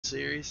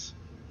series.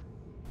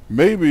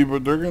 Maybe,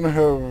 but they're gonna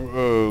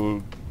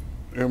have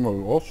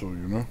ammo also,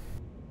 you know?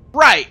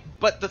 Right,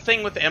 but the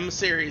thing with M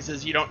series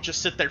is you don't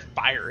just sit there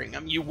firing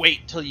them. You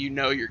wait till you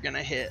know you're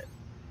gonna hit.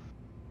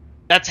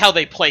 That's how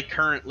they play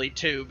currently,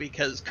 too,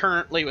 because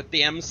currently with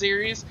the M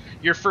series,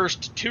 your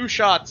first 2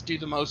 shots do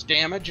the most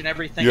damage, and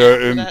everything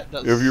after that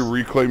does... if you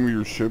reclaim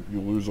your ship, you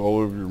lose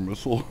all of your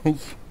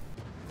missiles.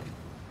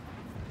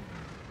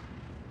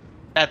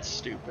 That's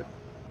stupid.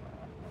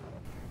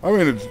 I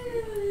mean,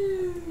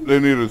 they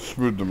need to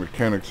smooth the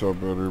mechanics out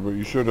better, but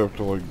you should have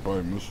to, like,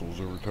 buy missiles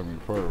every time you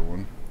fire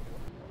one.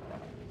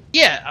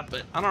 Yeah,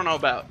 but I don't know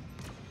about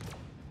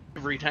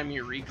every time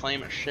you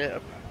reclaim a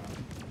ship.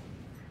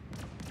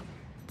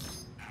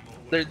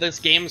 This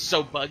game's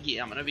so buggy,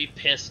 I'm gonna be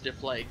pissed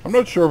if, like... I'm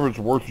not sure if it's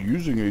worth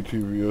using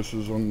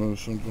ATVSs on the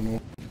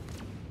Sentinel.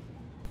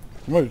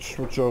 I might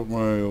switch out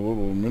my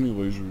little mini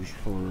lasers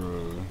for,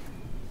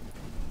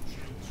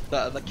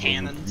 The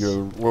cannons?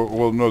 Yeah,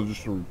 well, no,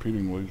 just the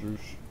repeating lasers.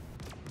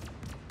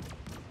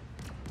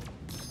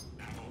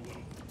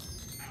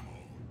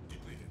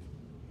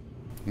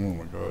 Oh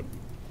my god.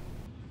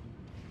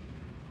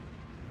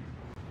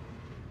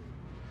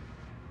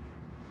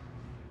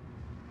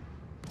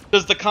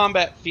 Does the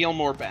combat feel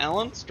more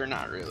balanced, or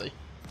not really?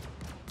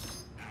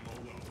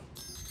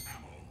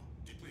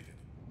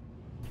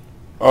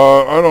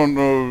 I don't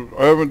know.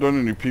 I haven't done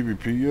any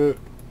PvP yet.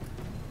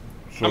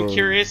 So I'm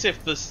curious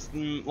if this,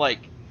 like,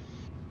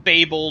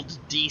 fabled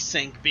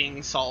desync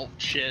being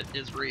solved shit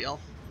is real.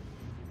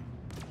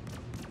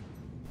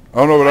 I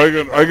don't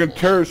know, but I can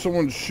tear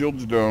someone's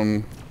shields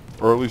down,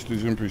 or at least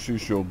these NPC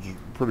shields,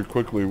 pretty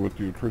quickly with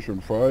the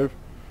Attrition 5.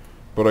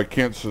 But I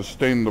can't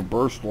sustain the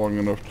burst long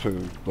enough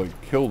to, like,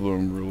 kill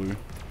them, really.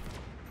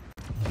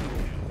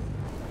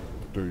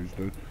 There, he's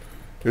dead.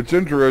 It's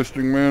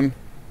interesting, man.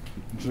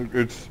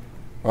 It's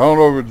I don't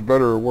know if it's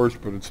better or worse,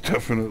 but it's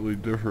definitely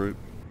different.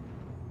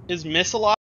 Is missile